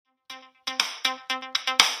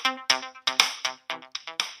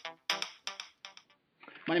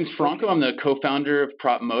My name's Franco. I'm the co-founder of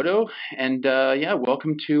PropMoto, and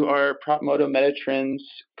welcome to our PropMoto MetaTrends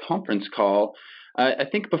conference call. I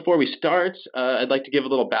think before we start, I'd like to give a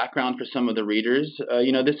little background for some of the readers.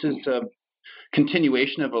 This is a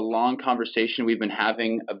continuation of a long conversation we've been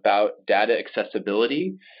having about data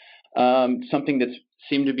accessibility, something that's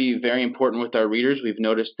seemed to be very important with our readers. We've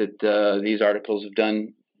noticed that these articles have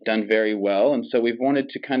done very well, and so we've wanted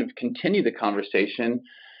to kind of continue the conversation.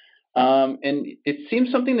 And it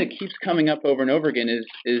seems something that keeps coming up over and over again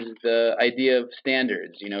is the idea of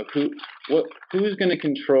standards. Who's going to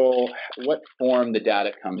control what form the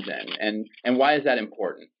data comes in, and why is that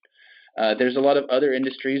important? There's a lot of other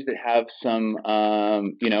industries that have some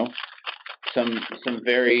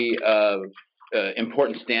very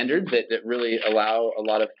important standards that really allow a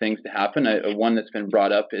lot of things to happen. One that's been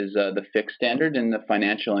brought up is the fixed standard in the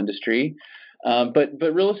financial industry. But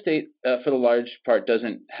real estate, for the large part,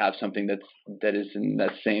 doesn't have something that is in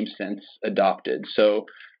that same sense adopted. So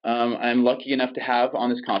I'm lucky enough to have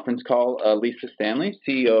on this conference call Lisa Stanley,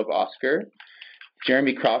 CEO of Oscar,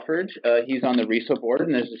 Jeremy Crawford, he's on the RESO board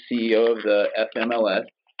and is the CEO of the FMLS,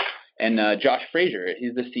 and Josh Frazier,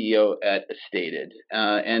 he's the CEO at Estated.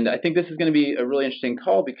 And I think this is going to be a really interesting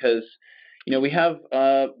call because we have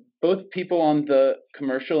both people on the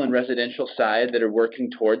commercial and residential side that are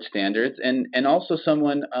working towards standards, and also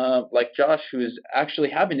someone like Josh who is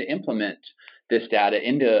actually having to implement this data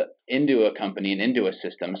into a company and into a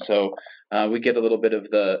system. So we get a little bit of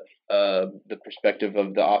the perspective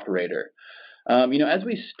of the operator. As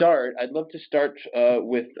we start, I'd love to start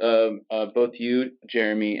with both you,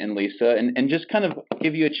 Jeremy, and Lisa, and just kind of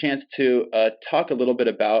give you a chance to talk a little bit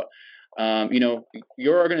about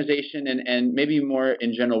your organization and maybe more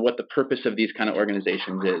in general what the purpose of these kind of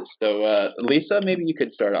organizations is. So Lisa, maybe you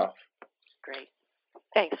could start off. Great.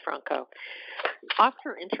 Thanks, Franco.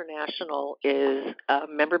 Oscar International is a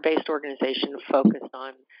member-based organization focused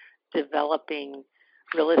on developing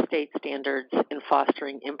real estate standards and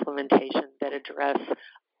fostering implementation that address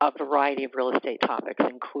a variety of real estate topics,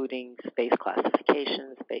 including space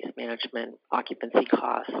classification, space management, occupancy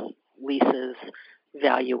costs, leases,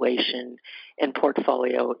 valuation, and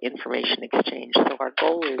portfolio information exchange. So our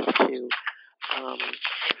goal is to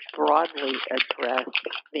broadly address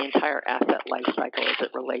the entire asset life cycle as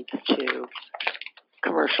it relates to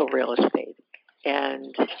commercial real estate.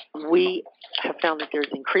 And we have found that there's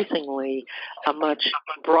increasingly a much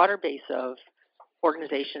broader base of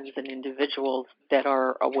organizations and individuals that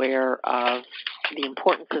are aware of the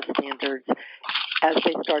importance of standards as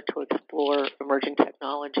they start to explore emerging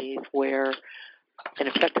technologies where an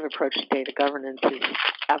effective approach to data governance is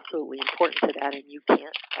absolutely important to that, and you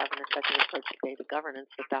can't have an effective approach to data governance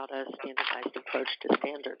without a standardized approach to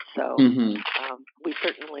standards. So we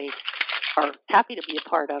certainly are happy to be a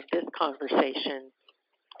part of this conversation,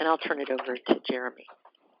 and I'll turn it over to Jeremy.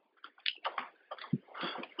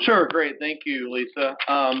 Sure, great. Thank you, Lisa.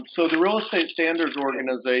 So the Real Estate Standards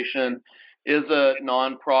Organization is a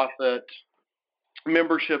nonprofit,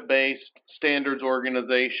 membership-based standards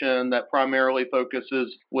organization that primarily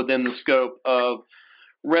focuses within the scope of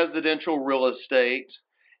residential real estate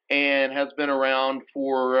and has been around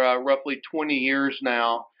for roughly 20 years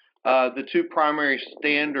now. The two primary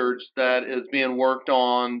standards that is being worked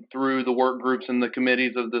on through the work groups and the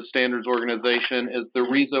committees of the standards organization is the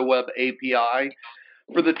RESO Web API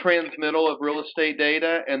for the transmittal of real estate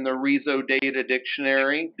data and the RESO Data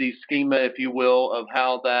Dictionary, the schema, if you will, of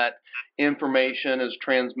how that information is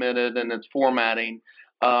transmitted and its formatting.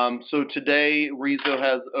 So today, RESO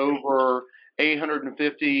has over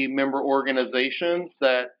 850 member organizations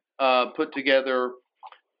that put together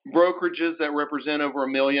brokerages that represent over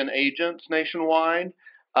 1 million agents nationwide,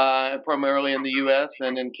 primarily in the U.S.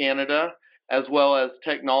 and in Canada, as well as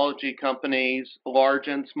technology companies, large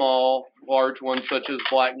and small, large ones such as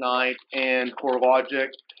Black Knight and CoreLogic,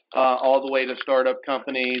 all the way to startup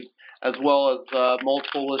companies, as well as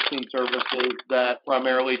multiple listing services that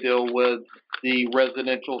primarily deal with the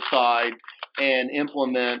residential side and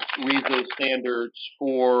implement RESO standards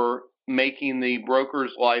for making the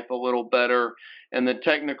broker's life a little better and the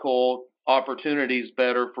technical opportunities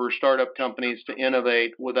better for startup companies to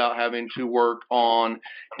innovate without having to work on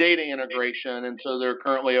data integration. And so there are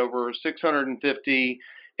currently over 650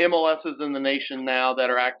 MLSs in the nation now that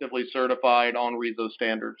are actively certified on RESO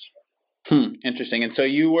standards. Interesting. And so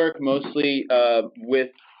you work mostly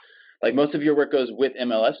most of your work goes with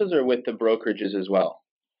MLSs or with the brokerages as well?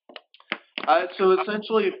 So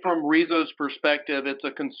essentially, from Rezo's perspective, it's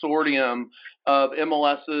a consortium of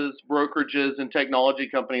MLSs, brokerages, and technology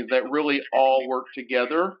companies that really all work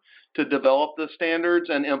together to develop the standards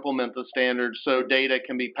and implement the standards so data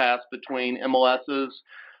can be passed between MLSs,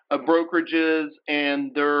 brokerages,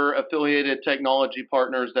 and their affiliated technology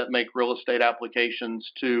partners that make real estate applications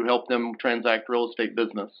to help them transact real estate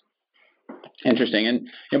business. Interesting.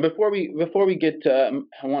 And before we get,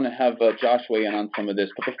 I want to have Josh weigh in on some of this.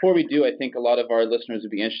 But before we do, I think a lot of our listeners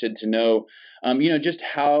would be interested to know, just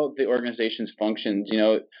how the organizations functions.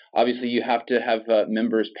 Obviously you have to have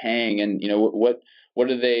members paying, and what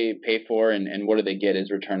do they pay for, and what do they get as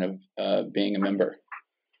return of being a member?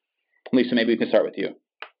 Lisa, maybe we can start with you.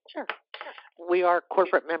 Sure. We are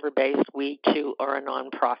corporate member based. We too are a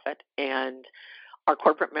nonprofit, and our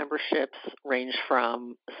corporate memberships range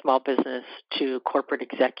from small business to corporate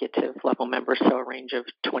executive level members, so a range of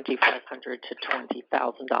 $2,500 to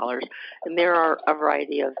 $20,000. And there are a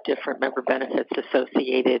variety of different member benefits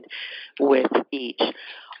associated with each.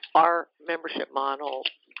 Our membership model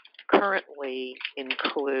currently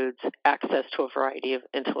includes access to a variety of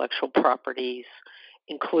intellectual properties,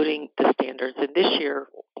 including the standards. And this year,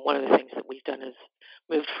 one of the things that we've done is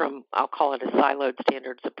moved from, I'll call it a siloed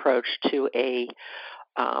standards approach, to a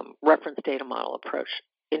reference data model approach,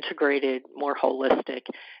 integrated, more holistic,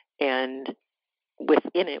 and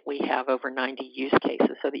within it we have over 90 use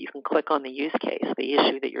cases so that you can click on the use case, the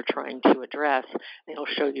issue that you're trying to address, and it'll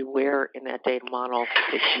show you where in that data model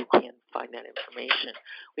that you can find that information.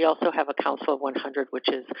 We also have a Council of 100, which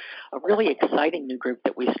is a really exciting new group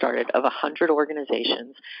that we started of 100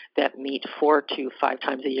 organizations that meet 4 to 5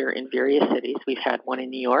 times a year in various cities. We've had one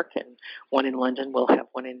in New York and one in London. We'll have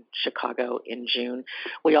one in Chicago in June.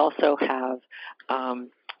 We also have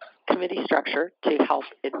committee structure to help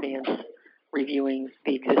advance reviewing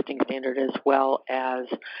the existing standard, as well as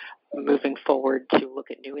moving forward to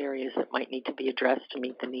look at new areas that might need to be addressed to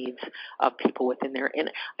meet the needs of people within there.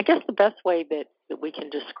 And I guess the best way that we can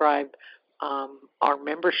describe our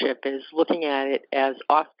membership is looking at it as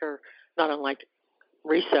OSCR, not unlike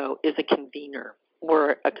Rezo, is a convener.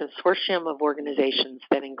 We're a consortium of organizations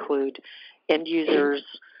that include end users,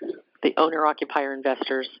 the owner-occupier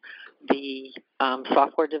investors, the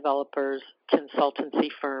software developers, consultancy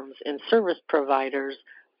firms, and service providers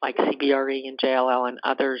like CBRE and JLL and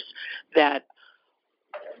others that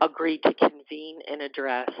agree to convene and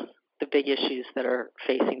address the big issues that are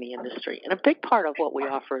facing the industry. And a big part of what we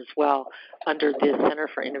offer as well under the Center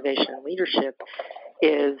for Innovation and Leadership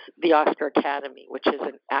is the OSCR Academy, which is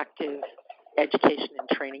an active education and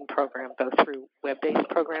training program, both through web-based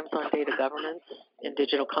programs on data governance and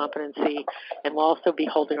digital competency. And we'll also be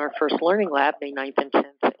holding our first Learning Lab May 9th and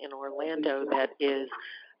 10th in Orlando that is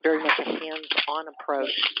very much a hands-on approach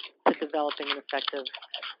to developing an effective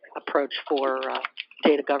approach for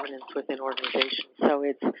data governance within organizations. So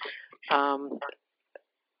it's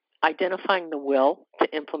identifying the will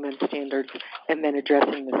to implement standards and then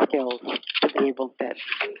addressing the skills to be able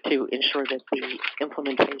to ensure that the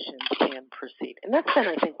implementation can proceed. And that's been,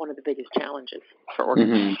 I think, one of the biggest challenges for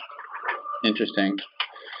organizations. Mm-hmm. Interesting.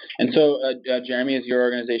 And so, Jeremy, is your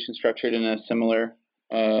organization structured in a similar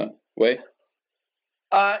way?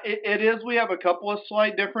 It is. We have a couple of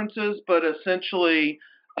slight differences, but essentially,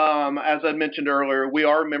 as I mentioned earlier, we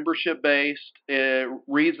are membership-based.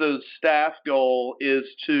 Rezo's staff goal is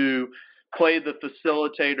to play the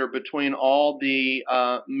facilitator between all the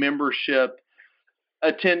membership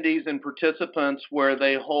attendees and participants, where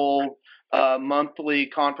they hold monthly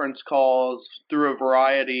conference calls through a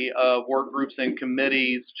variety of work groups and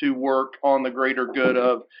committees to work on the greater good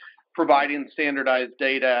of providing standardized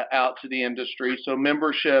data out to the industry. So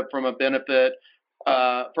membership, from a benefit,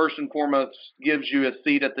 first and foremost, gives you a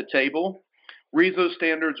seat at the table. Rezo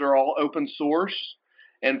standards are all open source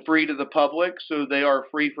and free to the public, so they are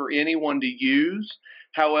free for anyone to use.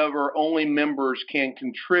 However, only members can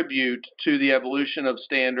contribute to the evolution of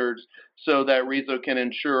standards so that Rezo can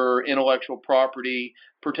ensure intellectual property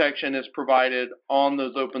protection is provided on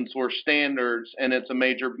those open source standards, and it's a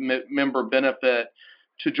major member benefit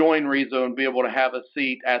to join Rezo and be able to have a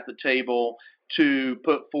seat at the table to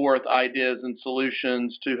put forth ideas and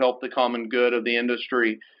solutions to help the common good of the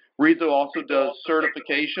industry. Rezo also does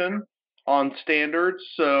certification on standards,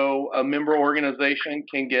 so a member organization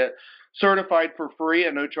can get certified for free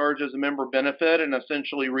at no charge as a member benefit, and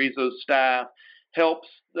essentially Rezo's staff helps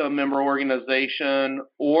the member organization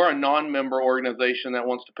or a non-member organization that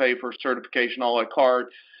wants to pay for certification a la carte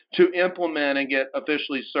to implement and get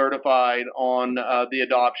officially certified on the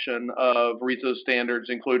adoption of Rezo standards,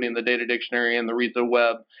 including the data dictionary and the Rezo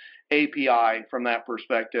web API from that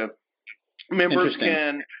perspective. Members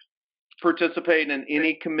can participate in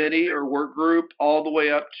any committee or work group, all the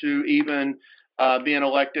way up to even being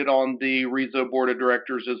elected on the RISO board of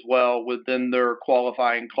directors as well within their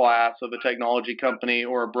qualifying class of a technology company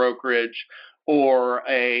or a brokerage or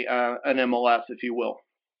an MLS, if you will.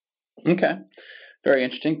 Okay. Very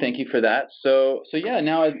interesting. Thank you for that. So yeah.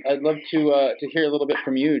 Now I'd love to hear a little bit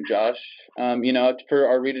from you, Josh. For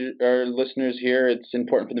our listeners here, it's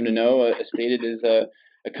important for them to know Estated is a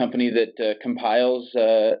company that compiles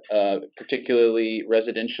particularly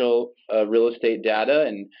residential real estate data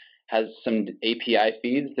and has some API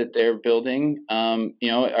feeds that they're building.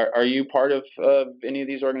 Are you part of any of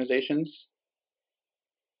these organizations?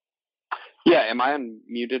 Yeah. Am I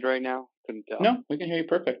unmuted right now? Couldn't tell. No, we can hear you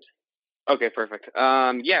perfect. Okay, perfect.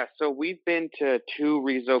 So we've been to 2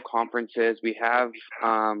 RISO conferences. We have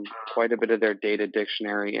quite a bit of their data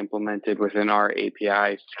dictionary implemented within our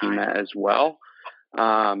API schema as well,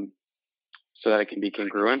 so that it can be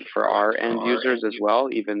congruent for our end users as well,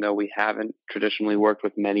 even though we haven't traditionally worked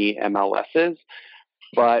with many MLSs.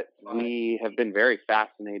 But we have been very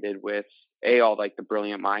fascinated with all like the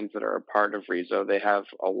brilliant minds that are a part of RISO. They have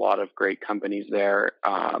a lot of great companies there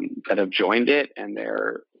that have joined it, and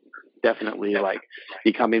they're definitely like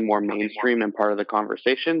becoming more mainstream and part of the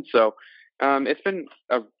conversation. So it's been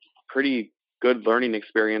a pretty good learning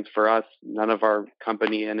experience for us. None of our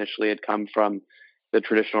company initially had come from the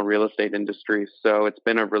traditional real estate industry. So it's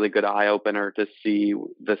been a really good eye opener to see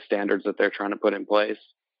the standards that they're trying to put in place.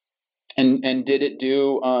 And did it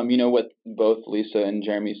do what both Lisa and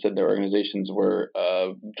Jeremy said their organizations were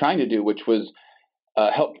trying to do, which was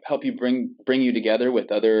help you bring you together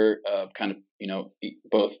with other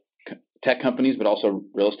both tech companies, but also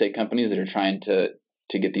real estate companies that are trying to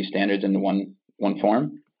get these standards into one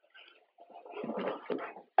form?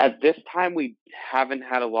 At this time, we haven't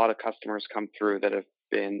had a lot of customers come through that have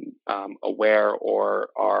been aware or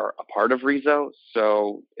are a part of RISO,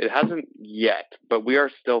 so it hasn't yet, but we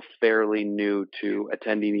are still fairly new to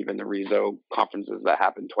attending even the RISO conferences that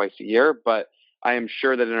happen twice a year. But I am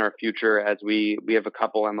sure that in our future, as we have a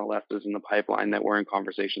couple MLSs in the pipeline that we're in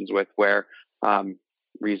conversations with, where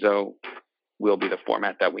RISO will be the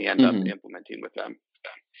format that we end up implementing with them.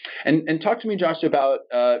 And talk to me, Josh, about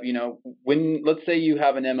when, let's say you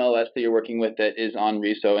have an MLS that you're working with that is on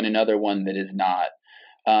RISO and another one that is not.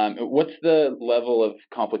 What's the level of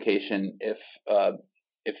complication if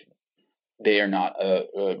they are not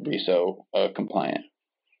RISO compliant?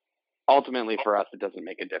 Ultimately, for us, it doesn't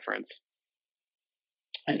make a difference.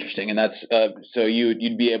 Interesting, and that's so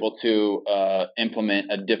you'd be able to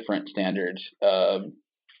implement a different standard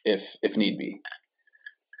if need be.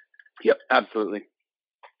 Yep, absolutely.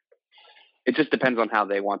 It just depends on how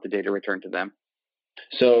they want the data returned to them.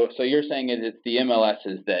 So you're saying it's the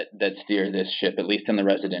MLSs that steer this ship, at least in the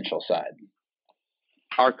residential side.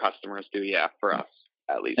 Our customers do, yeah, for us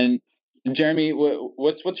at least. And Jeremy,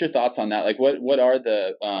 what's your thoughts on that? Like, what are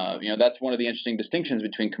the that's one of the interesting distinctions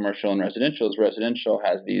between commercial and residential. Is residential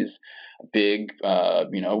has these big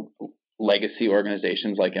legacy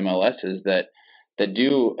organizations like MLSs that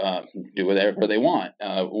do whatever they want.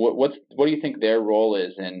 What do you think their role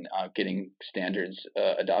is in getting standards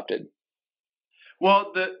adopted?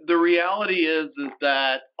 Well, the reality is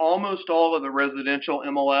that almost all of the residential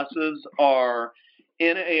MLSs are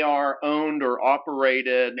NAR owned or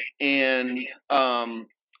operated and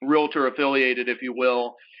realtor affiliated, if you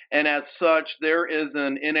will. And as such, there is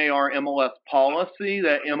an NAR MLS policy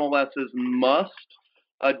that MLSs must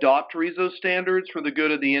adopt RISO standards for the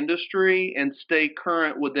good of the industry and stay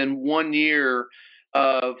current within 1 year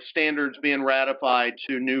of standards being ratified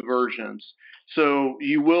to new versions. So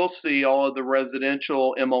you will see all of the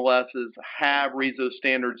residential MLSs have RISO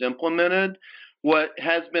standards implemented. What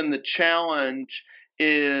has been the challenge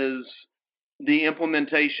is the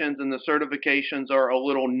implementations and the certifications are a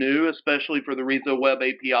little new, especially for the RISO Web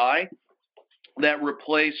API that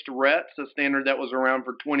replaced RETS, a standard that was around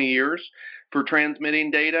for 20 years for transmitting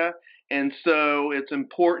data. And so it's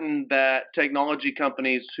important that technology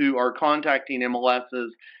companies who are contacting MLSs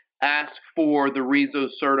ask for the RISO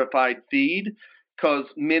certified feed, because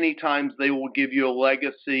many times they will give you a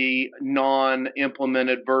legacy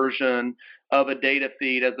non-implemented version of a data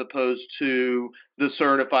feed as opposed to the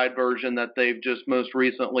certified version that they've just most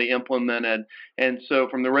recently implemented. And so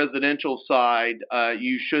from the residential side,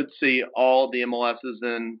 you should see all the MLSs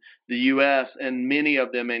in the U.S. and many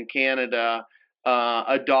of them in Canada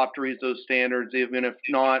adopt RISO standards, even if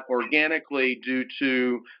not organically, due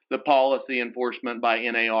to the policy enforcement by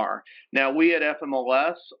NAR. Now, we at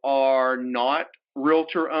FMLS are not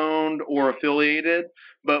realtor-owned or affiliated,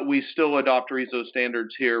 but we still adopt RISO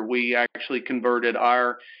standards here. We actually converted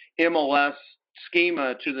our MLS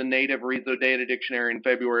schema to the native Rezo data dictionary in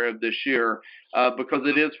February of this year, because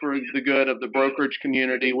it is for the good of the brokerage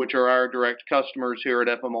community, which are our direct customers here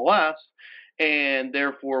at FMLS. And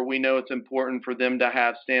therefore, we know it's important for them to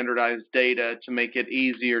have standardized data to make it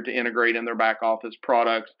easier to integrate in their back office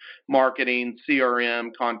products, marketing,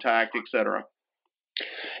 CRM, contact, etc.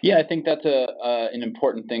 Yeah, I think that's an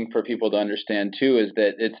important thing for people to understand too, is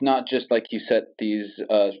that it's not just like you set these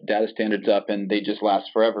data standards up and they just last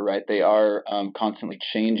forever, right? They are constantly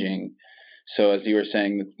changing. So as you were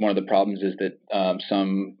saying, one of the problems is that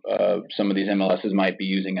some of these MLSs might be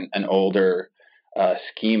using an older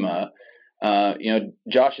schema.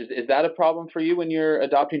 Josh, is that a problem for you when you're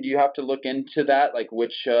adopting? Do you have to look into that, like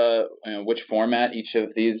which format each of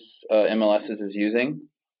these MLSs is using?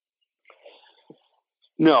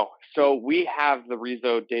 No. So we have the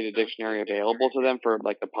Rezo data dictionary available to them for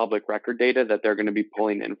like the public record data that they're going to be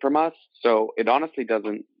pulling in from us. So it honestly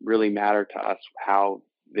doesn't really matter to us how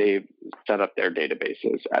they've set up their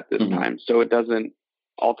databases at this time. So it doesn't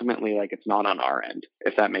ultimately, like, it's not on our end,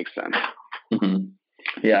 if that makes sense.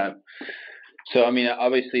 Yeah. So, I mean,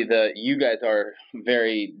 obviously you guys are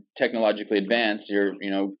very technologically advanced,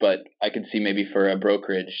 but I could see maybe for a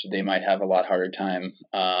brokerage, they might have a lot harder time,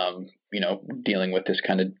 dealing with this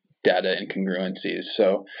kind of data incongruencies.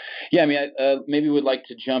 So, yeah, I mean, I maybe would like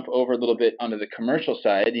to jump over a little bit onto the commercial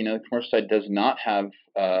side. The commercial side does not have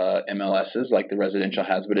MLSs like the residential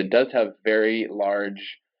has, but it does have very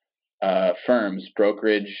large firms,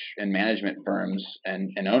 brokerage and management firms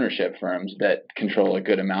and ownership firms that control a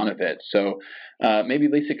good amount of it. So maybe,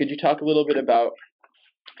 Lisa, could you talk a little bit about,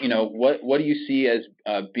 what do you see as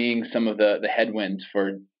being some of the headwinds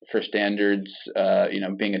for standards,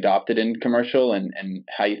 being adopted in commercial, and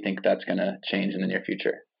how you think that's going to change in the near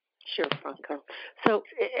future? Sure, Franco. So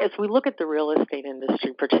as we look at the real estate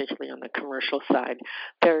industry, particularly on the commercial side,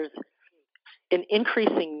 there's an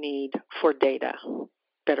increasing need for data.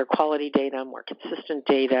 Better quality data, more consistent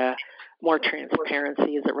data, more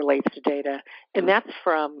transparency as it relates to data. And that's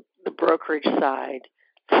from the brokerage side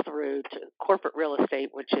through to corporate real estate,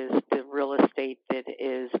 which is the real estate that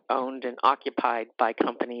is owned and occupied by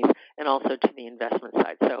companies, and also to the investment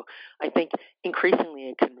side. So I think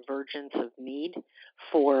increasingly a convergence of need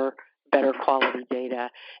for better quality data.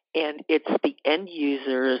 And it's the end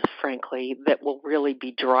users, frankly, that will really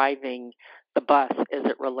be driving the bus as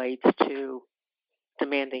it relates to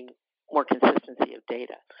demanding more consistency of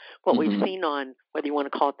data. What we've seen on, whether you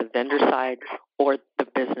want to call it the vendor side or the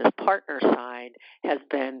business partner side, has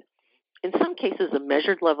been, in some cases, a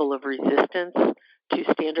measured level of resistance to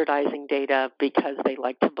standardizing data because they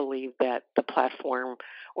like to believe that the platform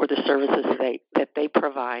or the services that they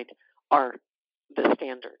provide are the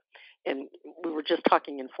standard. And we were just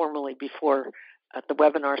talking informally before the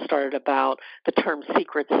webinar started about the term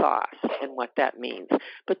secret sauce and what that means.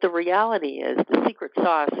 But the reality is the secret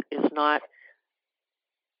sauce is not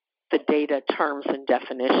the data terms and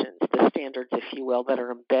definitions, the standards, if you will, that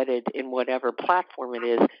are embedded in whatever platform it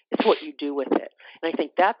is. It's what you do with it. And I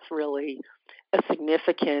think that's really a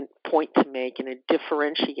significant point to make and a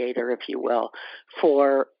differentiator, if you will,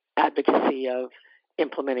 for advocacy of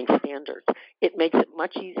implementing standards. It makes it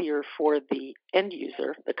much easier for the end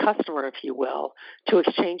user, the customer, if you will, to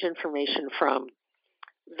exchange information from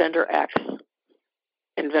vendor X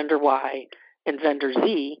and vendor Y and vendor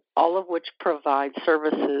Z, all of which provide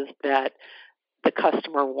services that the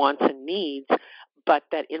customer wants and needs, but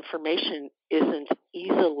that information isn't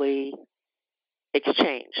easily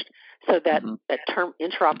exchanged. So that term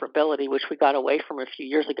interoperability, which we got away from a few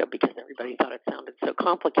years ago because everybody thought it sounded so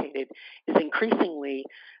complicated, is increasingly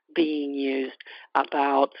being used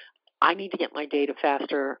about, I need to get my data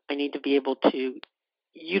faster. I need to be able to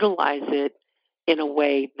utilize it in a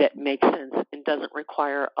way that makes sense and doesn't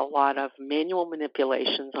require a lot of manual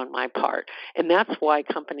manipulations on my part. And that's why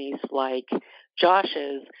companies like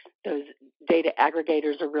Josh's, those data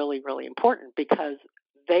aggregators, are really, really important, because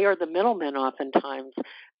they are the middlemen oftentimes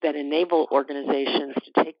that enable organizations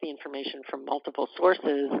to take the information from multiple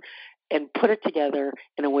sources and put it together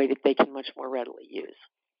in a way that they can much more readily use.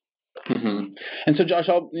 And so, Josh,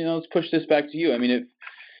 let's push this back to you. I mean, if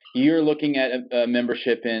you're looking at a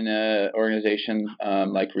membership in an organization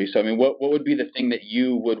like Rezo, I mean, what would be the thing that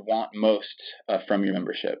you would want most from your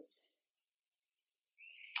membership?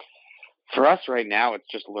 For us right now, it's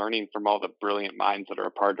just learning from all the brilliant minds that are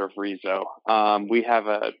a part of Rezo. We have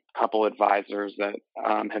a couple advisors that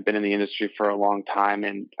have been in the industry for a long time,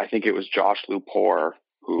 and I think it was Josh Lupor,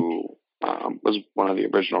 who was one of the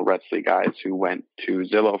original Redsley guys who went to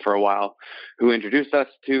Zillow for a while, who introduced us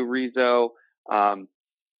to Rezo.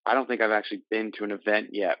 I don't think I've actually been to an event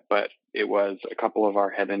yet, but it was a couple of our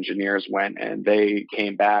head engineers went and they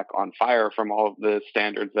came back on fire from all of the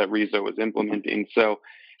standards that Rezo was implementing. So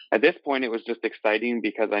at this point, it was just exciting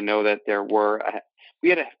because I know that we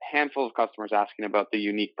had a handful of customers asking about the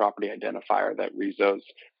unique property identifier that Rezo's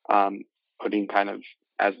putting kind of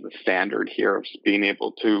as the standard here of being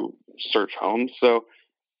able to search homes. So,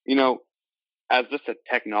 as just a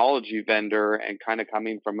technology vendor and kind of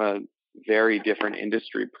coming from a very different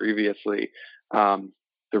industry previously,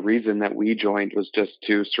 the reason that we joined was just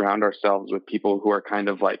to surround ourselves with people who are kind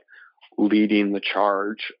of like leading the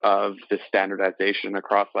charge of the standardization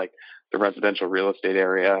across like the residential real estate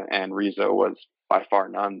area, and Rezo was by far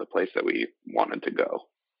none the place that we wanted to go.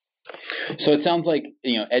 So it sounds like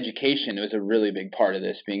education was a really big part of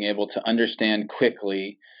this, being able to understand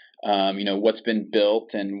quickly what's been built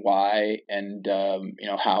and why, and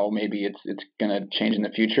how maybe it's going to change in the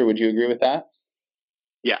future. Would you agree with that?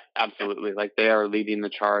 Yeah, absolutely. Like they are leading the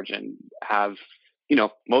charge and have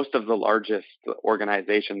most of the largest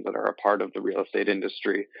organizations that are a part of the real estate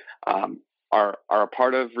industry are a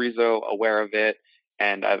part of Rezo, aware of it,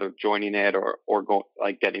 and either joining it or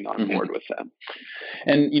getting on board with them.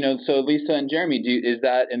 And so Lisa and Jeremy, is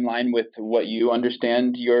that in line with what you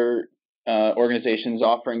understand your organization's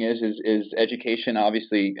offering is education?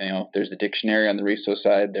 Obviously, there's the dictionary on the Rezo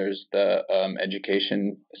side, there's the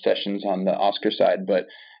education sessions on the Oscar side, but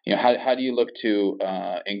how do you look to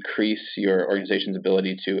increase your organization's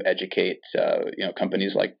ability to educate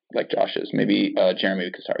companies like Josh's? Maybe Jeremy,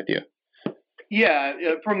 we could start with you. Yeah,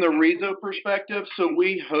 from the Rezo perspective, so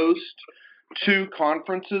we host 2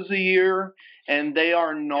 conferences a year, and they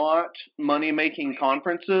are not money-making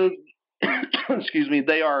conferences. Excuse me,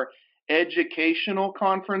 they are educational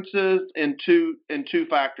conferences in two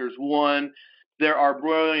factors. One, there are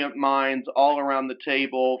brilliant minds all around the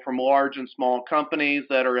table from large and small companies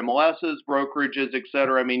that are MLSs, brokerages, et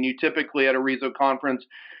cetera. I mean, you typically at a Rezo conference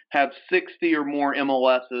have 60 or more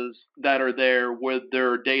MLSs that are there with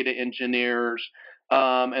their data engineers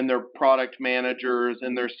and their product managers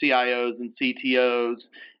and their CIOs and CTOs.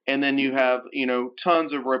 And then you have,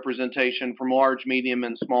 tons of representation from large, medium,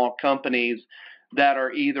 and small companies that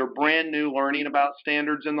are either brand new learning about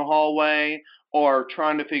standards in the hallway or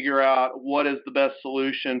trying to figure out what is the best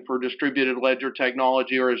solution for distributed ledger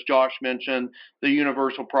technology, or as Josh mentioned, the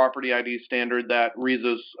universal property ID standard that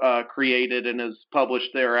Rezo's created and is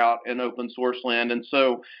published there out in open source land. And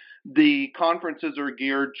so the conferences are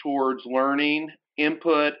geared towards learning,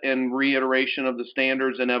 input, and reiteration of the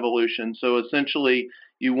standards and evolution. So essentially,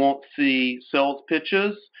 you won't see sales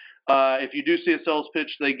pitches. If you do see a sales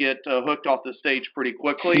pitch, they get hooked off the stage pretty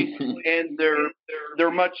quickly, and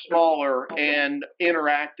they're much smaller and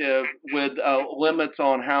interactive with limits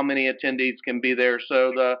on how many attendees can be there.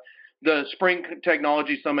 So the Spring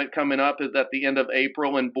Technology Summit coming up is at the end of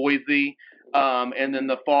April in Boise, and then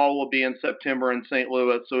the fall will be in September in St.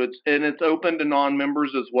 Louis. So it's open to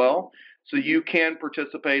non-members as well. So you can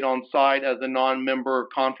participate on site as a non-member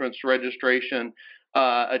conference registration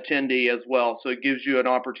attendee as well. So it gives you an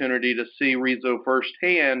opportunity to see Rezo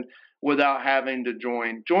firsthand without having to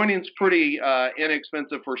join. Joining's pretty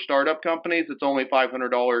inexpensive for startup companies. It's only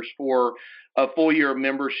 $500 for a full year of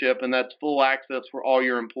membership, and that's full access for all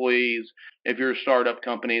your employees if you're a startup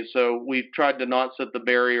company. So we've tried to not set the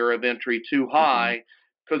barrier of entry too high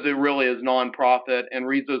because it really is nonprofit, and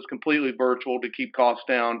Rezo is completely virtual to keep costs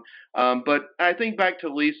down. But I think back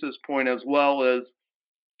to Lisa's point as well is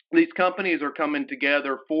these companies are coming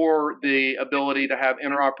together for the ability to have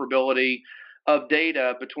interoperability of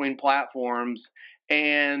data between platforms.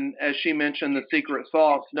 And as she mentioned, the secret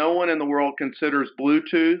sauce, no one in the world considers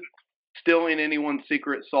Bluetooth stealing anyone's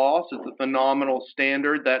secret sauce. It's a phenomenal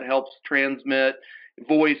standard that helps transmit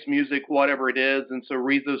voice, music, whatever it is. And so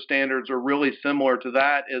Rezo standards are really similar to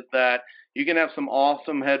that, is that you can have some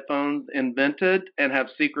awesome headphones invented and have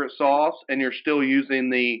secret sauce, and you're still using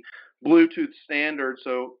the Bluetooth standard.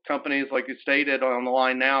 So companies, like you stated on the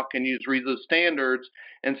line now, can use Rezo standards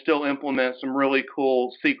and still implement some really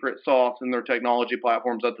cool secret sauce in their technology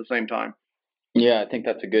platforms at the same time. Yeah, I think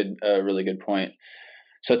that's a really good point.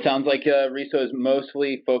 So it sounds like Rezo is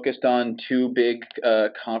mostly focused on 2 big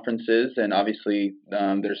conferences, and obviously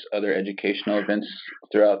there's other educational events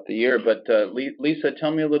throughout the year. But Lisa,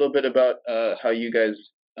 tell me a little bit about how you guys,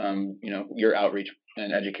 your outreach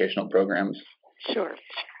and educational programs. Sure.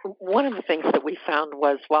 One of the things that we found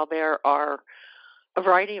was while there are a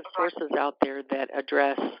variety of courses out there that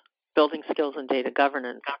address building skills and data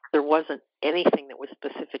governance, there wasn't anything that was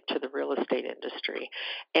specific to the real estate industry.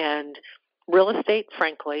 And real estate,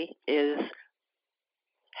 frankly, is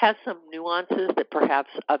has some nuances that perhaps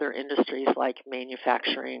other industries like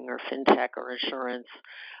manufacturing or fintech or insurance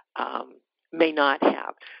may not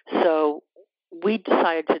have. So we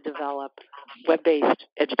decided to develop web-based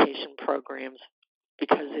education programs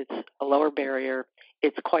because it's a lower barrier,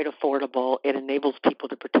 it's quite affordable, it enables people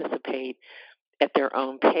to participate at their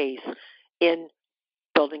own pace in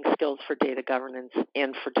building skills for data governance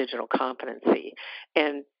and for digital competency.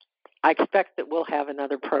 And I expect that we'll have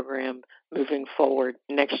another program moving forward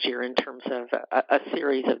next year in terms of a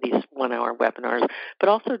series of these 1-hour webinars, but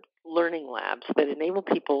also learning labs that enable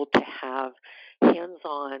people to have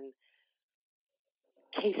hands-on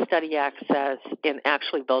case study access and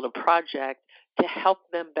actually build a project to help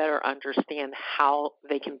them better understand how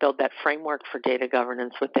they can build that framework for data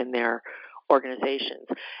governance within their organizations.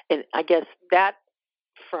 And I guess that,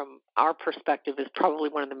 from our perspective, is probably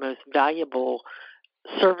one of the most valuable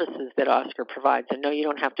services that OSCAR provides. And no, you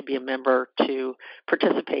don't have to be a member to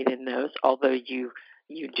participate in those, although you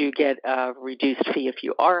do get a reduced fee if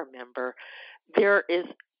you are a member. There is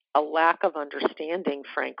a lack of understanding,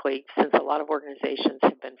 frankly, since a lot of organizations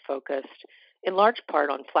have been focused in large part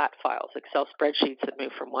on flat files, Excel spreadsheets that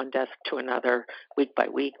move from one desk to another week by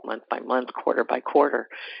week, month by month, quarter by quarter.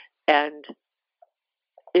 And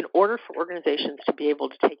in order for organizations to be able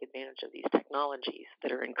to take advantage of these technologies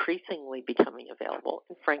that are increasingly becoming available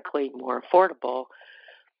and, frankly, more affordable,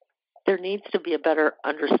 there needs to be a better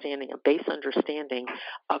understanding, a base understanding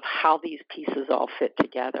of how these pieces all fit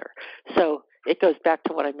together. So it goes back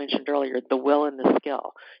to what I mentioned earlier, the will and the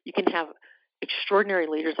skill. You can have extraordinary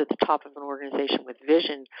leaders at the top of an organization with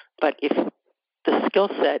vision, but if the skill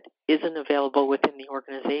set isn't available within the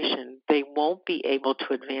organization, they won't be able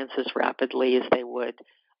to advance as rapidly as they would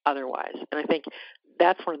otherwise. And I think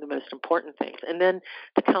that's one of the most important things. And then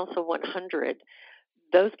the Council 100,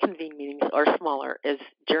 those convened meetings are smaller. As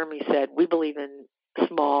Jeremy said, we believe in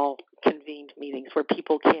small convened meetings where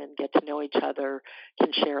people can get to know each other,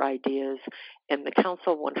 can share ideas. And the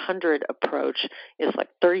Council 100 approach is like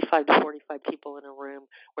 35 to 45 people in a room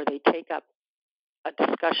where they take up a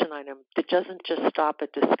discussion item that doesn't just stop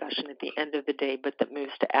at discussion at the end of the day, but that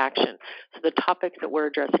moves to action. So the topic that we're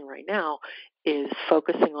addressing right now is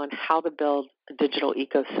focusing on how to build a digital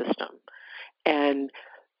ecosystem. And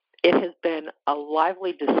it has been a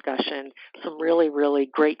lively discussion. Some really, really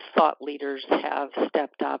great thought leaders have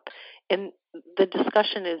stepped up. And the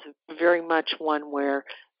discussion is very much one where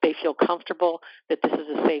they feel comfortable that this is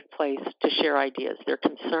a safe place to share ideas, their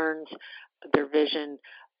concerns, their vision,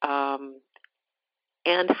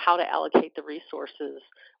 and how to allocate the resources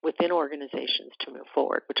within organizations to move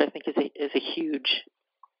forward, which I think is a huge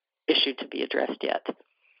issue to be addressed yet.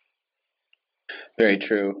 Very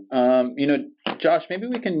true. Josh, maybe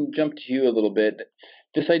we can jump to you a little bit.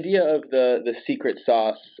 This idea of the secret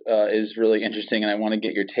sauce is really interesting, and I want to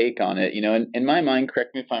get your take on it. In my mind,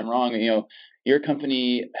 correct me if I'm wrong, your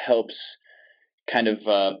company helps kind of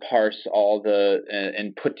parse all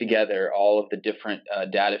and put together all of the different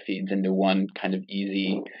data feeds into one kind of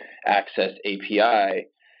easy access API.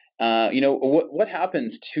 What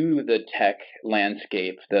happens to the tech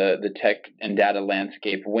landscape, the tech and data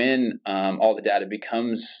landscape, when all the data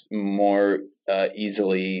becomes more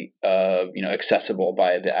easily accessible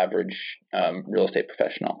by the average real estate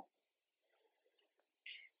professional?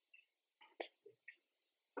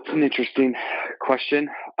 It's an interesting question.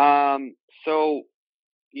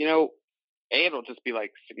 It'll just be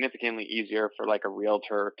like significantly easier for like a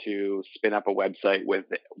realtor to spin up a website with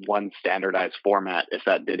one standardized format, if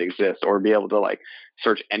that did exist, or be able to like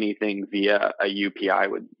search anything via a UPI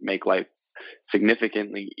would make life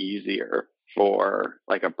significantly easier for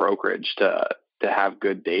like a brokerage to have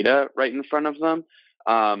good data right in front of them.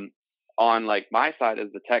 On like my side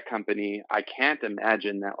as the tech company, I can't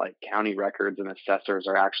imagine that like county records and assessors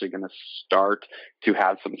are actually going to start to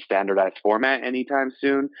have some standardized format anytime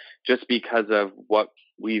soon, just because of what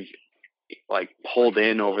we've like pulled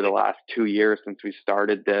in over the last 2 years since we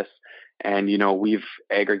started this. And, we've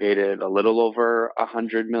aggregated a little over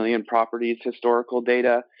 100 million properties historical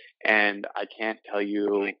data. And I can't tell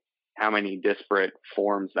you how many disparate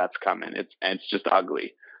forms that's come in. It's just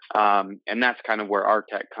ugly. And that's kind of where our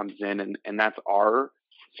tech comes in, and that's our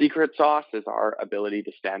secret sauce, is our ability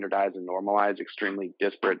to standardize and normalize extremely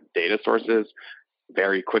disparate data sources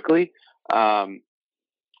very quickly.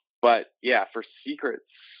 But yeah, for secret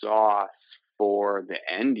sauce for the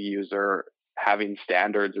end user, having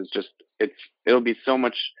standards is just, it'll be so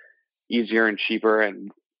much easier and cheaper,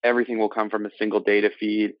 and everything will come from a single data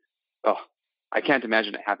feed. Oh, I can't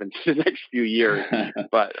imagine it happens in the next few years,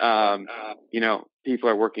 but, people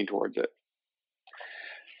are working towards it.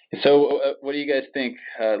 So, what do you guys think,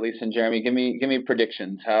 Lisa and Jeremy? Give me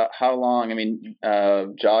predictions. How long? I mean,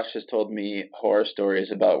 Josh has told me horror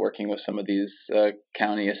stories about working with some of these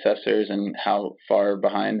county assessors and how far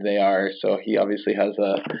behind they are. So he obviously has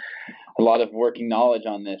a lot of working knowledge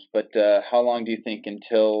on this. But how long do you think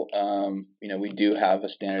until we do have a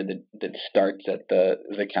standard that starts at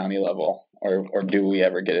the county level, or do we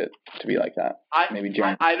ever get it to be like that? Maybe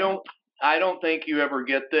Jeremy. I don't think you ever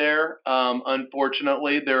get there.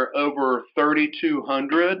 Unfortunately, there are over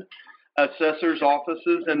 3,200 assessors'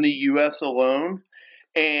 offices in the U.S. alone,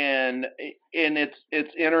 and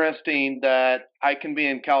it's interesting that I can be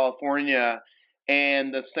in California,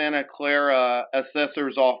 and the Santa Clara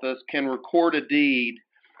assessor's office can record a deed,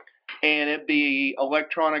 and it be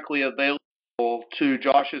electronically available to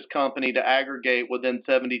Josh's company to aggregate within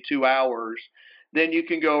 72 hours. Then you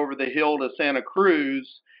can go over the hill to Santa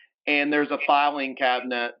Cruz, and there's a filing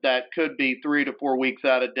cabinet that could be 3 to 4 weeks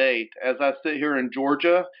out of date. As I sit here in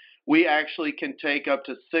Georgia, we actually can take up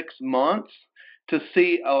to 6 months to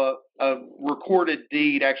see a recorded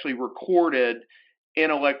deed actually recorded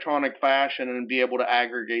in electronic fashion and be able to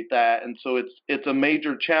aggregate that. And so it's a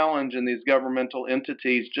major challenge, and these governmental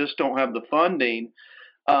entities just don't have the funding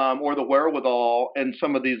or the wherewithal in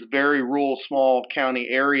some of these very rural, small county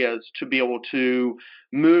areas to be able to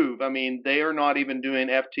move. I mean, they are not even doing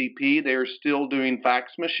FTP. They are still doing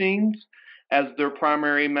fax machines as their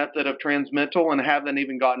primary method of transmittal and haven't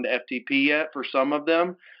even gotten to FTP yet for some of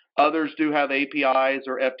them. Others do have APIs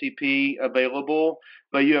or FTP available,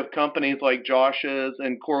 but you have companies like Josh's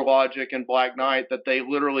and CoreLogic and Black Knight that they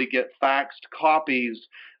literally get faxed copies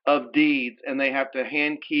of deeds, and they have to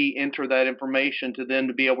hand key enter that information to then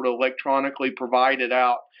to be able to electronically provide it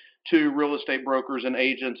out to real estate brokers and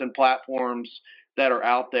agents and platforms that are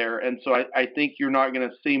out there. And so I think you're not going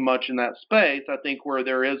to see much in that space. I think where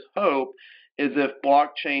there is hope is if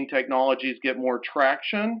blockchain technologies get more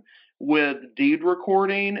traction with deed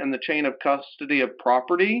recording and the chain of custody of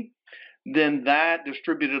property, then that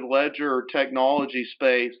distributed ledger technology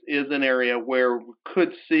space is an area where we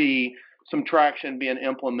could see some traction being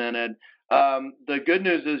implemented. The good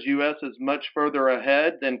news is U.S. is much further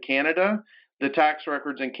ahead than Canada. The tax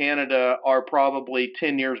records in Canada are probably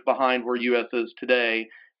 10 years behind where U.S. is today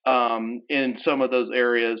in some of those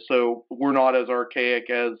areas. So we're not as archaic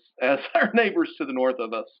as our neighbors to the north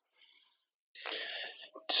of us.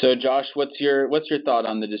 So, Josh, what's your thought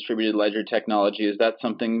on the distributed ledger technology? Is that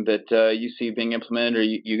something that you see being implemented, or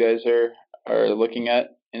you guys are looking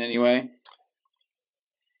at in any way?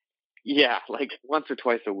 Yeah, like once or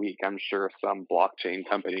twice a week, I'm sure some blockchain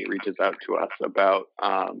company reaches out to us about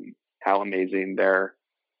how amazing their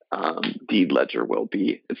deed ledger will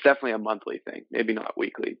be. It's definitely a monthly thing, maybe not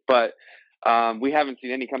weekly, but we haven't seen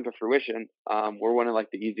any come to fruition. We're one of like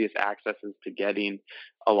the easiest accesses to getting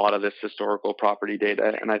a lot of this historical property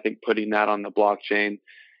data, and I think putting that on the blockchain,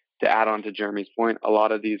 to add on to Jeremy's point, a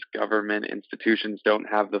lot of these government institutions don't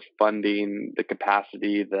have the funding, the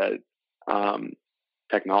capacity, the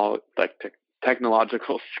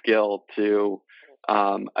technological skill to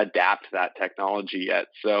adapt that technology yet.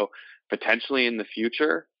 So potentially in the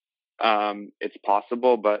future, it's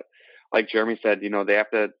possible, but like Jeremy said, they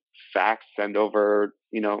have to fax, send over,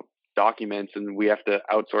 documents, and we have to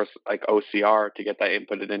outsource like OCR to get that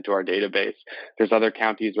inputted into our database. There's other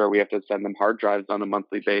counties where we have to send them hard drives on a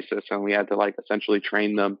monthly basis, and we had to like essentially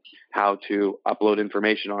train them how to upload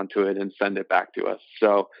information onto it and send it back to us.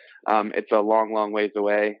 So it's a long, long ways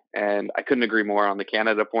away, and I couldn't agree more on the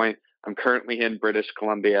Canada point. I'm currently in British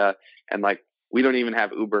Columbia, and like we don't even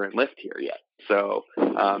have Uber and Lyft here yet. So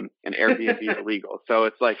and Airbnb is illegal. So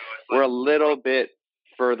it's like we're a little bit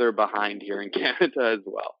further behind here in Canada as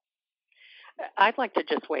well. I'd like to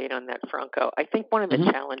just weigh in on that, Franco. I think one of the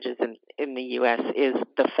challenges in the U.S. is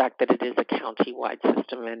the fact that it is a county-wide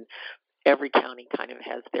system, and every county kind of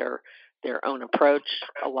has their own approach.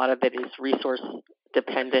 A lot of it is resource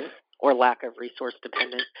dependent or lack of resource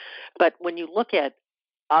dependent. But when you look at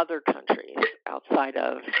other countries outside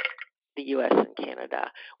of the U.S. and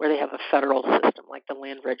Canada, where they have a federal system like the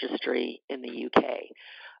Land Registry in the UK,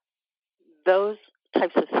 those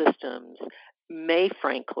types of systems may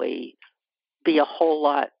frankly be a whole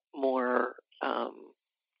lot more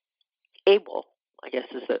able, I guess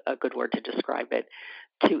is a good word to describe it,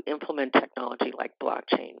 to implement technology like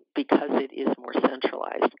blockchain because it is more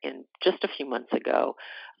centralized. And just a few months ago,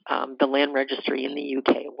 the Land Registry in the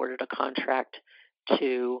UK awarded a contract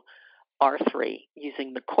to R3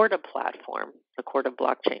 using the Corda platform, the Corda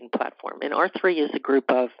blockchain platform. And R3 is a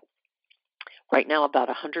group of, right now, about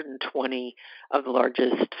 120 of the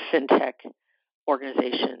largest fintech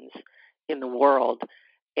organizations in the world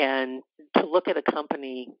And to look at a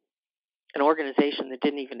company, an organization that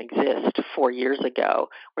didn't even exist 4 years ago,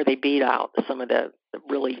 where they beat out some of the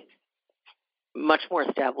really much more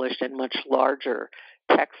established and much larger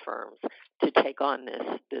tech firms to take on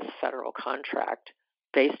this federal contract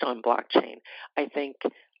based on blockchain, I think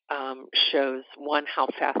shows, one, how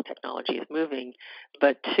fast technology is moving,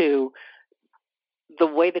 but two, the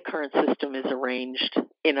way the current system is arranged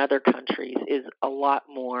in other countries is a lot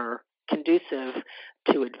more conducive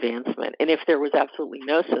to advancement. And if there was absolutely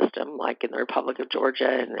no system, like in the Republic of Georgia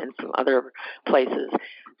and some other places,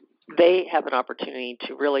 they have an opportunity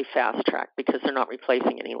to really fast track because they're not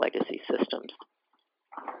replacing any legacy systems.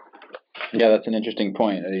 Yeah, that's an interesting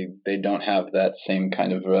point. They don't have that same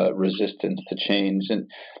kind of resistance to change. And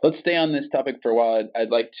let's stay on this topic for a while.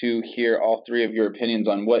 I'd like to hear all three of your opinions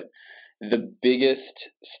on what the biggest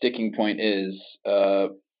sticking point is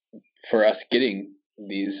for us getting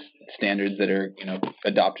these standards that are,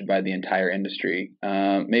 adopted by the entire industry.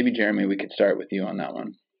 Maybe Jeremy, we could start with you on that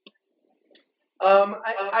one.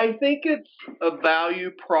 I think it's a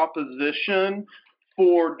value proposition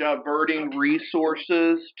for diverting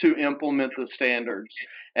resources to implement the standards.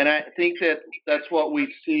 And I think that's what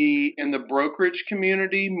we see in the brokerage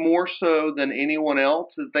community more so than anyone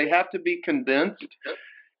else, is they have to be convinced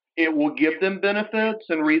it will give them benefits.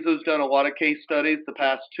 And Rezo's done a lot of case studies the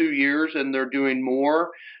past 2 years, and they're doing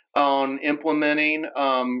more on implementing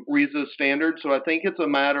Rezo standards. So I think it's a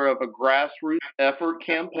matter of a grassroots effort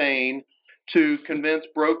campaign to convince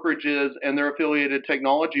brokerages and their affiliated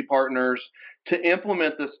technology partners to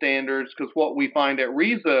implement the standards, because what we find at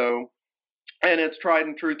Rezo, and it's tried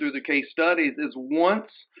and true through the case studies, is once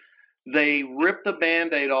they rip the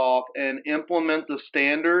Band-Aid off and implement the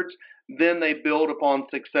standards, then they build upon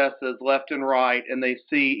successes left and right, and they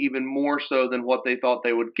see even more so than what they thought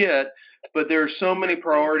they would get. But there are so many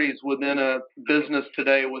priorities within a business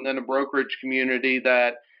today, within a brokerage community,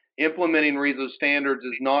 that implementing Rezo standards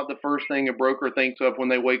is not the first thing a broker thinks of when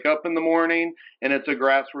they wake up in the morning, and it's a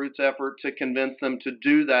grassroots effort to convince them to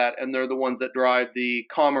do that, and they're the ones that drive the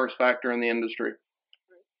commerce factor in the industry.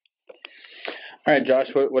 All right, Josh,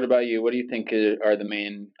 what about you? What do you think are the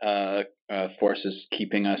main forces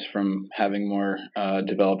keeping us from having more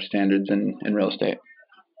developed standards in real estate?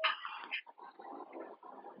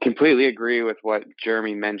 Completely agree with what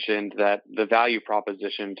Jeremy mentioned, that the value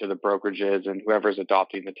proposition to the brokerages and whoever's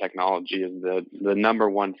adopting the technology is the number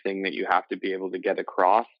one thing that you have to be able to get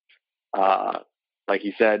across. Like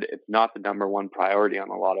you said, it's not the number one priority on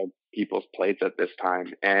a lot of people's plates at this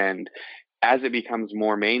time. And as it becomes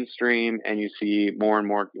more mainstream and you see more and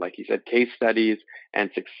more, like you said, case studies and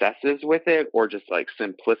successes with it, or just like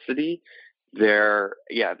simplicity, the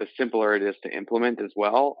simpler it is to implement as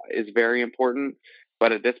well is very important.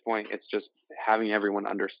 But at this point, it's just having everyone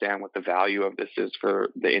understand what the value of this is for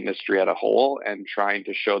the industry as a whole, and trying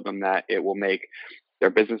to show them that it will make their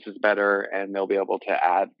businesses better and they'll be able to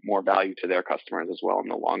add more value to their customers as well in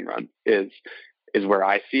the long run is where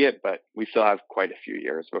I see it. But we still have quite a few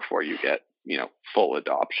years before you get, full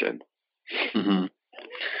adoption. Mm-hmm.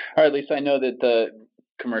 All right, Lisa, I know that the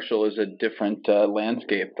commercial is a different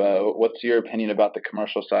landscape. What's your opinion about the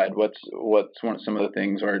commercial side? What's some of the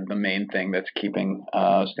things, or the main thing that's keeping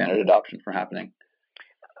standard adoption from happening?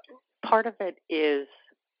 Part of it is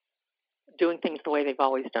doing things the way they've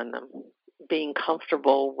always done them, being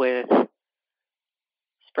comfortable with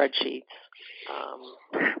spreadsheets,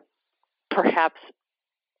 perhaps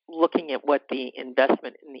looking at what the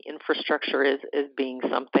investment in the infrastructure is as being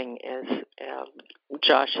something, as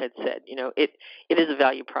Josh had said, it is a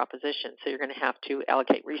value proposition. So you're going to have to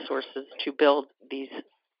allocate resources to build these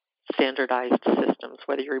standardized systems,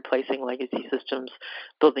 whether you're replacing legacy systems,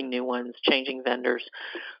 building new ones, changing vendors.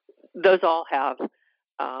 Those all have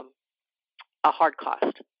a hard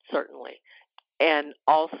cost, certainly. And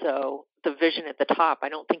also the vision at the top. I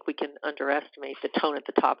don't think we can underestimate the tone at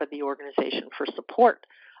the top of the organization for support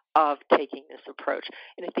of taking this approach.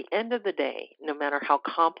 And at the end of the day, no matter how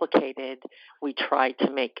complicated we try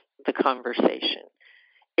to make the conversation,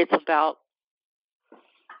 it's about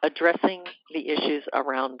addressing the issues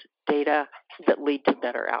around data that lead to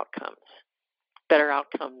better outcomes. Better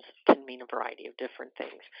outcomes can mean a variety of different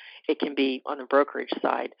things. It can be on the brokerage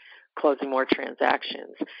side, closing more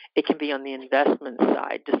transactions. It can be on the investment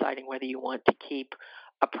side, deciding whether you want to keep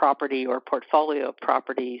a property or portfolio of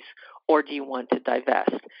properties, or do you want to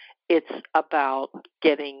divest. It's about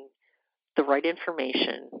getting the right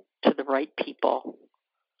information to the right people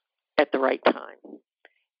at the right time.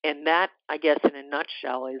 And that, I guess, in a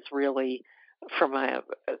nutshell, is really, from a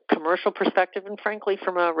commercial perspective, and frankly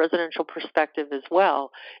from a residential perspective as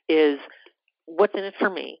well, is what's in it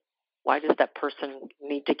for me, Why does that person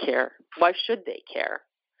need to care? Why should they care?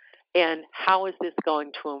 And how is this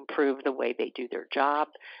going to improve the way they do their job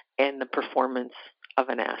and the performance of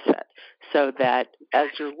an asset? So that as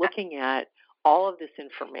you're looking at all of this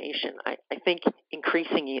information, I think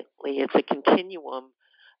increasingly it's a continuum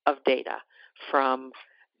of data from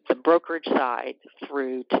the brokerage side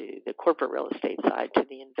through to the corporate real estate side to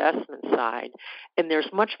the investment side. And there's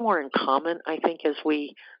much more in common, I think, as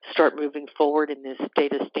we start moving forward in this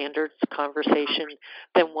data standards conversation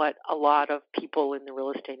than what a lot of people in the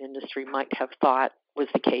real estate industry might have thought was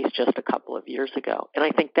the case just a couple of years ago. And I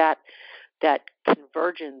think that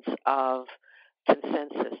convergence of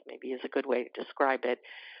consensus, maybe is a good way to describe it,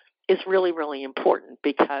 is really, really important,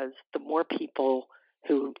 because the more people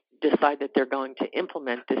who decide that they're going to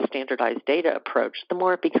implement this standardized data approach, the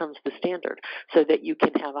more it becomes the standard, so that you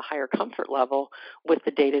can have a higher comfort level with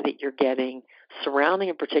the data that you're getting surrounding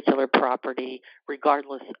a particular property,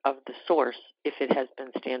 regardless of the source, if it has been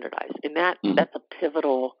standardized. And that's a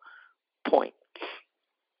pivotal point.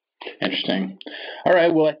 Interesting. All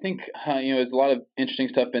right. Well, I think there's a lot of interesting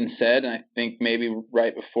stuff been said, and I think maybe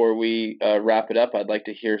right before we wrap it up, I'd like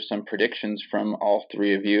to hear some predictions from all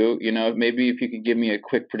three of you. Maybe if you could give me a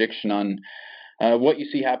quick prediction on what you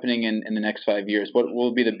see happening in the next 5 years. What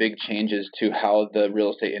will be the big changes to how the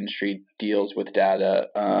real estate industry deals with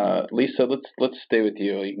data? Lisa, let's stay with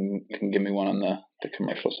you. You can give me one on the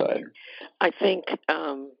commercial side. I think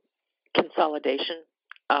consolidation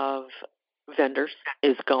of vendors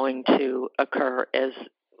is going to occur as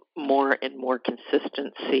more and more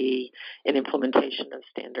consistency in implementation of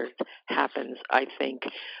standards happens. I think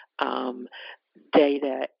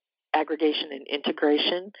data aggregation and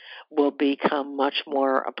integration will become much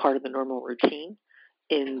more a part of the normal routine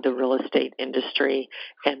in the real estate industry.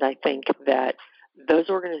 And I think that those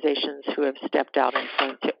organizations who have stepped out in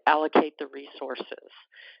front to allocate the resources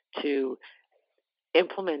to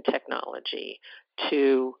implement technology,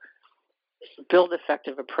 to build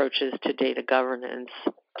effective approaches to data governance,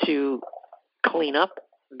 to clean up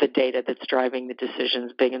the data that's driving the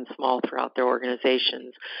decisions, big and small, throughout their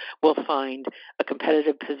organizations, will find a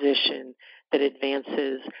competitive position that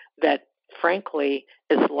advances, that frankly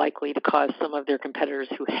is likely to cause some of their competitors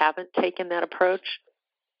who haven't taken that approach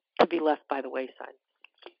to be left by the wayside.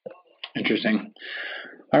 Interesting.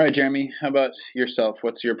 All right, Jeremy, how about yourself?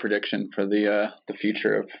 What's your prediction for the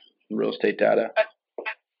future of real estate data?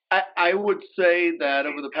 I would say that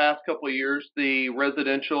over the past couple of years, the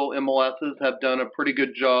residential MLSs have done a pretty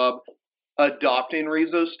good job adopting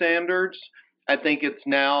REZO standards. I think it's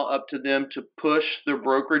now up to them to push their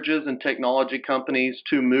brokerages and technology companies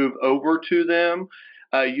to move over to them.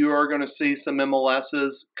 You are going to see some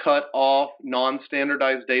MLSs cut off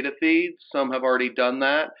non-standardized data feeds. Some have already done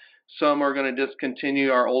that. Some are going to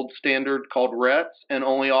discontinue our old standard called RETS and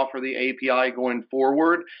only offer the API going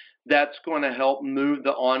forward. That's going to help move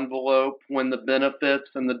the envelope when the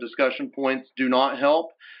benefits and the discussion points do not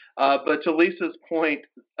help. But to Lisa's point,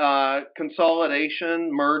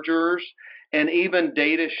 consolidation, mergers, and even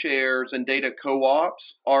data shares and data co-ops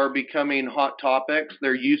are becoming hot topics.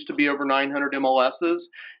 There used to be over 900 MLSs.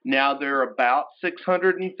 Now there are about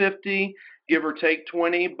 650, give or take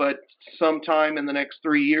 20. But sometime in the next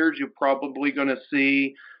 3 years, you're probably going to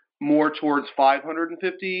see more towards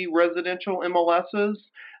 550 residential MLSs.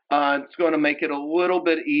 It's going to make it a little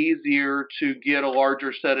bit easier to get a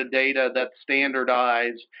larger set of data that's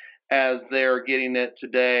standardized as they're getting it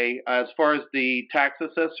today. As far as the tax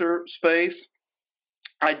assessor space,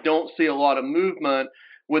 I don't see a lot of movement,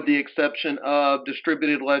 with the exception of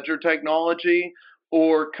distributed ledger technology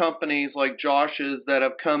or companies like Josh's that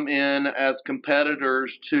have come in as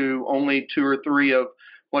competitors to only 2 or 3 of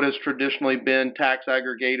what has traditionally been tax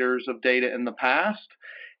aggregators of data in the past,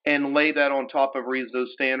 and lay that on top of REZO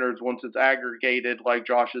standards once it's aggregated like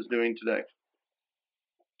Josh is doing today.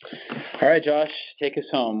 All right, Josh, take us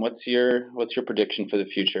home. What's your prediction for the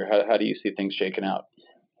future? How do you see things shaking out?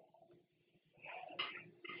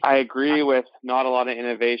 I agree with not a lot of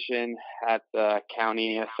innovation at the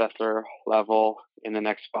county assessor level in the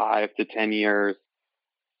next 5 to 10 years.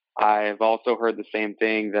 I've also heard the same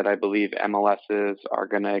thing, that I believe MLSs are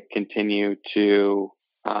going to continue to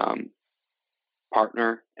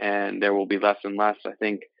partner, and there will be less and less. I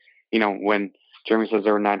think, when Jeremy says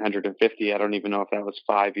there were 950, I don't even know if that was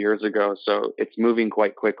 5 years ago. So it's moving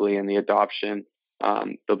quite quickly in the adoption.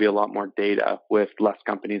 There'll be a lot more data with less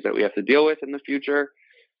companies that we have to deal with in the future.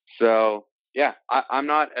 So yeah, I'm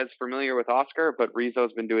not as familiar with Oscar, but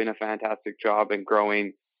REZO's been doing a fantastic job and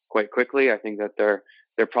growing quite quickly. I think that they're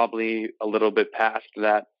probably a little bit past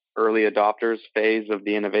that early adopters phase of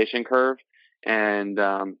the innovation curve, and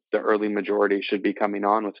the early majority should be coming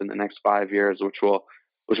on within the next 5 years, which will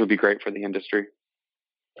be great for the industry.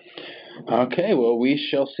 Okay, well, we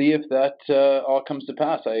shall see if that all comes to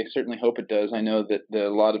pass. I certainly hope it does. I know that a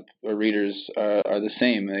lot of readers are the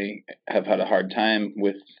same. They have had a hard time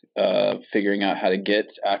with figuring out how to get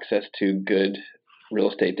access to good real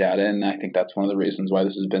estate data, and I think that's one of the reasons why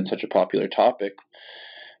this has been such a popular topic.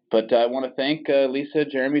 But I want to thank Lisa,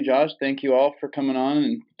 Jeremy, Josh. Thank you all for coming on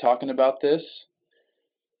and talking about this.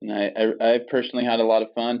 And I personally had a lot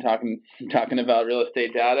of fun talking about real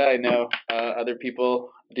estate data. I know other people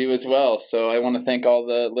do as well. So I want to thank all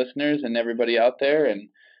the listeners and everybody out there, and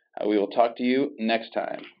we will talk to you next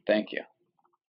time. Thank you.